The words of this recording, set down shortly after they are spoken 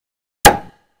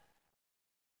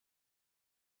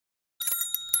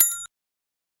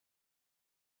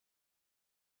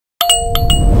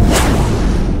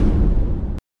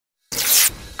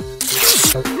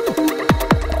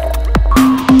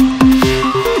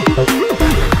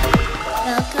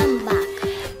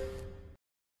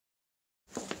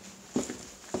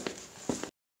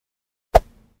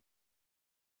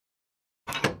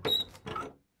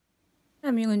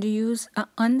you're going to use an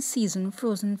unseasoned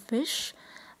frozen fish,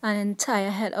 an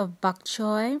entire head of bok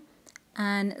choy,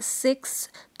 and 6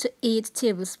 to 8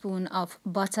 tablespoons of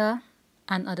butter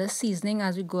and other seasoning.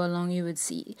 As we go along, you would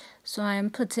see. So I am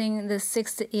putting the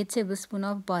 6 to 8 tablespoons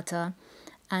of butter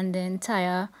and the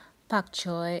entire pak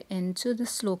choy into the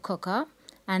slow cooker,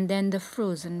 and then the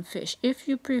frozen fish. If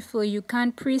you prefer, you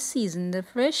can pre-season the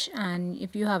fish, and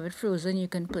if you have it frozen, you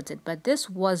can put it. But this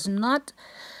was not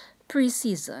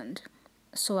pre-seasoned,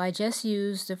 so I just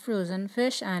used the frozen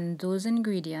fish and those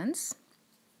ingredients.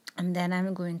 And then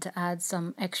I'm going to add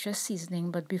some extra seasoning.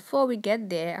 But before we get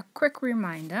there, a quick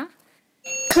reminder.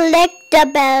 Click the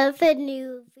bell for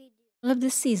new videos. All of the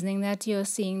seasoning that you're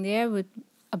seeing there with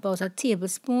about a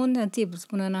tablespoon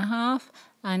and a half,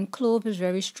 and clove is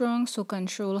very strong, so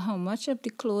control how much of the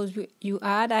cloves you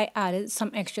add. I added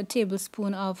some extra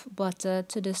tablespoon of butter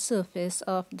to the surface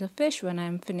of the fish when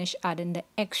I'm finished adding the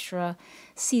extra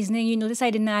seasoning. You notice I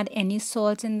didn't add any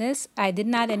salt in this. I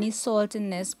didn't add any salt in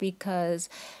this because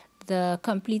the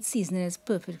complete seasoning is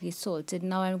perfectly salted.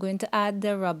 Now I'm going to add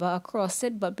the rubber across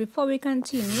it, but before we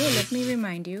continue, let me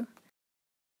remind you.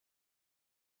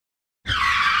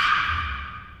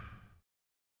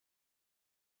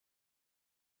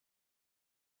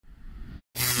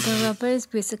 The rubber is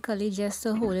basically just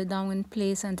to hold it down in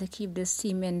place and to keep the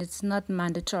steam in. It's not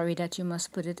mandatory that you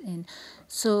must put it in.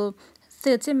 So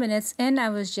 30 minutes in, I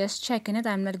was just checking it.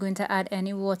 I'm not going to add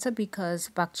any water because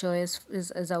bok choy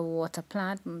is a water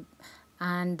plant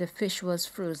and the fish was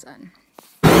frozen.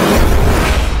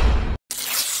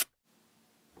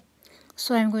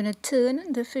 So I'm going to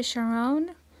turn the fish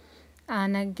around,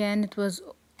 and again it was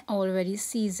already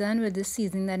seasoned with the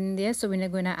seasoning that in there, so we're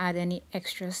not going to add any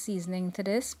extra seasoning to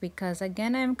this because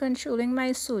again I'm controlling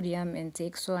my sodium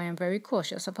intake, so I am very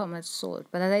cautious of how much salt.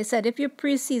 But as I said, if you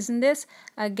pre-season this,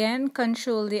 again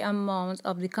control the amount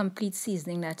of the complete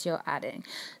seasoning that you're adding.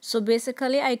 So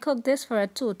basically I cooked this for a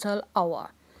total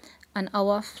hour, an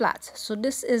hour flat. So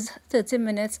this is 30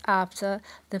 minutes after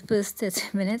the first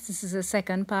 30 minutes. This is the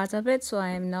second part of it. So I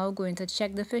am now going to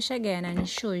check the fish again and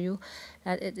show you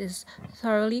that it is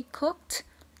thoroughly cooked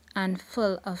and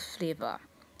full of flavor.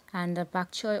 And the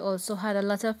bok choy also had a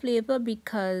lot of flavor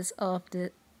because of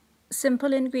the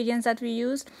simple ingredients that we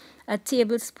used. A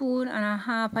tablespoon and a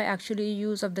half I actually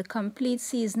used of the complete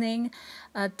seasoning,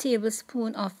 a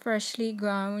tablespoon of freshly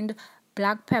ground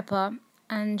black pepper,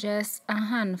 and just a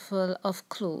handful of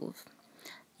clove.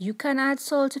 You can add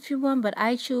salt if you want, but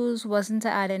I wasn't to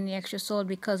add any extra salt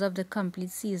because of the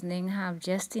complete seasoning. Have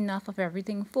just enough of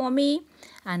everything for me,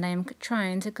 and I'm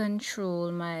trying to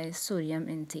control my sodium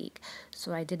intake,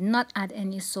 so I did not add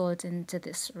any salt into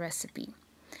this recipe.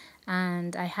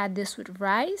 And I had this with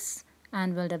rice,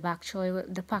 and well, the pak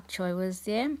choy was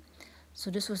there,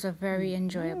 so this was a very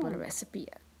enjoyable recipe.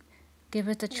 Give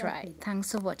it a try.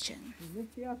 Thanks for watching.